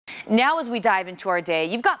Now as we dive into our day,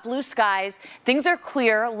 you've got blue skies, things are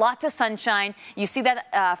clear, lots of sunshine. You see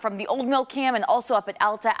that from the Old Mill Cam and also up at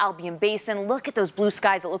Alta, Albion Basin. Look at those blue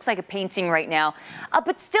skies. It looks like a painting right now.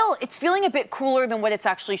 But still, it's feeling a bit cooler than what it's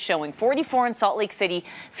actually showing. 44 in Salt Lake City,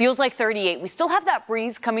 feels like 38. We still have that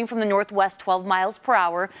breeze coming from the northwest, 12 miles per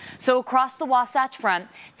hour. So across the Wasatch Front,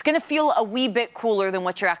 it's going to feel a wee bit cooler than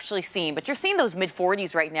what you're actually seeing. But you're seeing those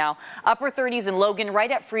mid-40s right now. Upper 30s in Logan, right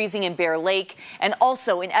at freezing in Bear Lake, and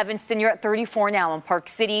also in Evanston, you're at 34 now in Park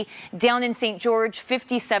City. Down in St. George,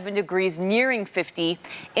 57 degrees, nearing 50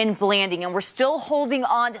 in Blanding. And we're still holding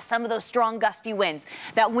on to some of those strong gusty winds.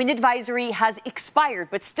 That wind advisory has expired,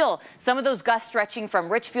 but still some of those gusts stretching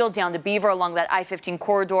from Richfield down to Beaver along that I-15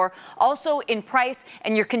 corridor. Also in Price,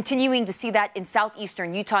 and you're continuing to see that in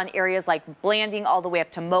southeastern Utah in areas like Blanding all the way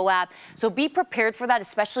up to Moab. So be prepared for that,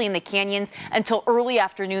 especially in the canyons. Until early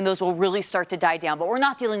afternoon, those will really start to die down. But we're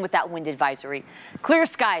not dealing with that wind advisory. Clear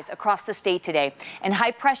skies across the state today, and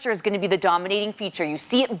high pressure is going to be the dominating feature. You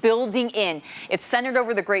see it building in. It's centered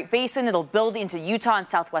over the Great Basin. It'll build into Utah and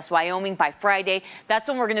southwest Wyoming by Friday. That's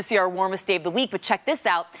when we're going to see our warmest day of the week. But check this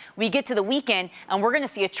out. We get to the weekend, and we're going to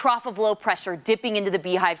see a trough of low pressure dipping into the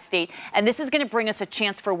Beehive State. And this is going to bring us a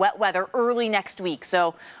chance for wet weather early next week.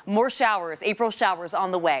 So more showers, April showers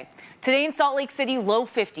on the way. Today in Salt Lake City, low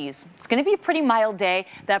 50s. It's going to be a pretty mild day.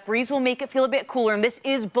 That breeze will make it feel a bit cooler, and this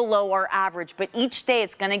is below our average, but each day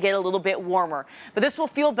it's going to get a little bit warmer. But this will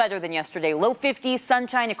feel better than yesterday. Low 50s,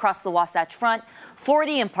 sunshine across the Wasatch Front,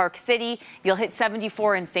 40 in Park City. You'll hit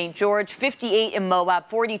 74 in St. George, 58 in Moab,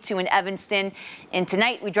 42 in Evanston. And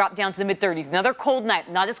tonight we drop down to the mid-30s. Another cold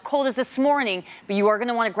night, not as cold as this morning, but you are going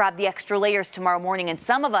to want to grab the extra layers tomorrow morning. And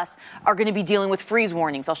some of us are going to be dealing with freeze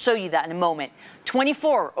warnings. I'll show you that in a moment.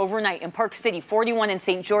 24 overnight in Park City, 41 in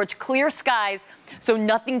St. George, clear skies, so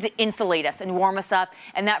nothing to insulate us and warm us up.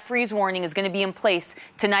 And that freeze warning is going to be in place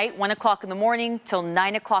tonight, 1 o'clock in the morning till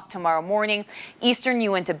 9 o'clock tomorrow morning. Eastern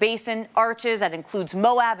Uinta Basin, Arches, that includes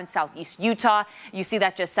Moab and southeast Utah. You see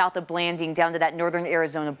that just south of Blanding down to that northern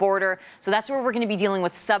Arizona border. So that's where we're going to be dealing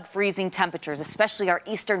with sub-freezing temperatures, especially our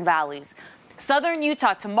eastern valleys. Southern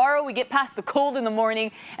Utah, tomorrow we get past the cold in the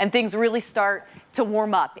morning and things really start to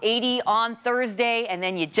warm up. 80 on Thursday, and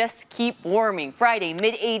then you just keep warming. Friday,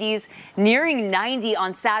 mid-80s, nearing 90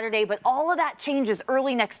 on Saturday, but all of that changes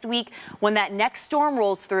early next week. When that next storm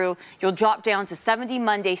rolls through, you'll drop down to 70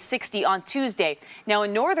 Monday, 60 on Tuesday. Now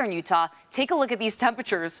in northern Utah, take a look at these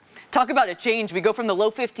temperatures. Talk about a change. We go from the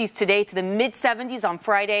low 50s today to the mid-70s on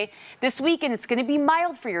Friday. This weekend, it's going to be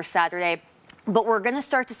mild for your Saturday. But we're going to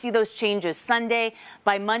start to see those changes Sunday.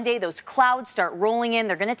 By Monday, those clouds start rolling in.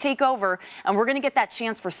 They're going to take over, and we're going to get that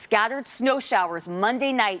chance for scattered snow showers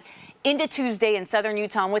Monday night into Tuesday in southern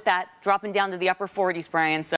Utah. And with that, dropping down to the upper 40s, Brian. So